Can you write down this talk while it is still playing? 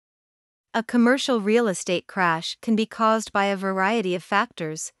A commercial real estate crash can be caused by a variety of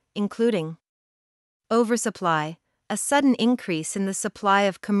factors, including oversupply. A sudden increase in the supply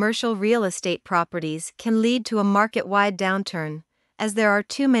of commercial real estate properties can lead to a market-wide downturn, as there are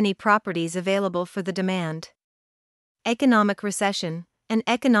too many properties available for the demand. Economic recession. An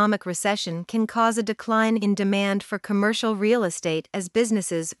economic recession can cause a decline in demand for commercial real estate as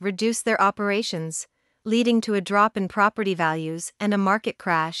businesses reduce their operations, leading to a drop in property values and a market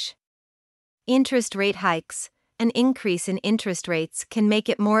crash. Interest rate hikes. An increase in interest rates can make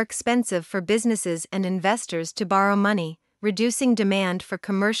it more expensive for businesses and investors to borrow money, reducing demand for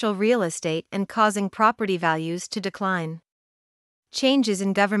commercial real estate and causing property values to decline. Changes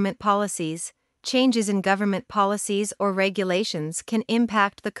in government policies. Changes in government policies or regulations can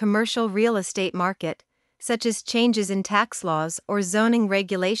impact the commercial real estate market, such as changes in tax laws or zoning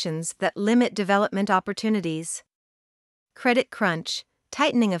regulations that limit development opportunities. Credit crunch.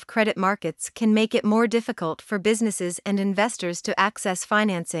 Tightening of credit markets can make it more difficult for businesses and investors to access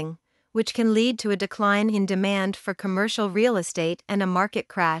financing, which can lead to a decline in demand for commercial real estate and a market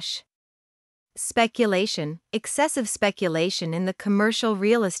crash. Speculation. Excessive speculation in the commercial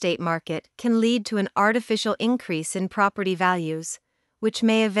real estate market can lead to an artificial increase in property values, which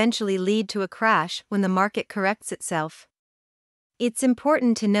may eventually lead to a crash when the market corrects itself. It's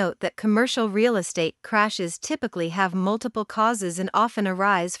important to note that commercial real estate crashes typically have multiple causes and often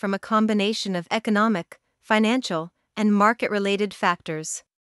arise from a combination of economic, financial, and market-related factors.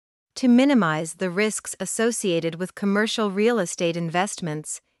 To minimize the risks associated with commercial real estate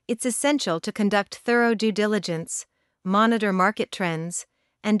investments, it's essential to conduct thorough due diligence, monitor market trends,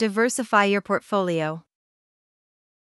 and diversify your portfolio.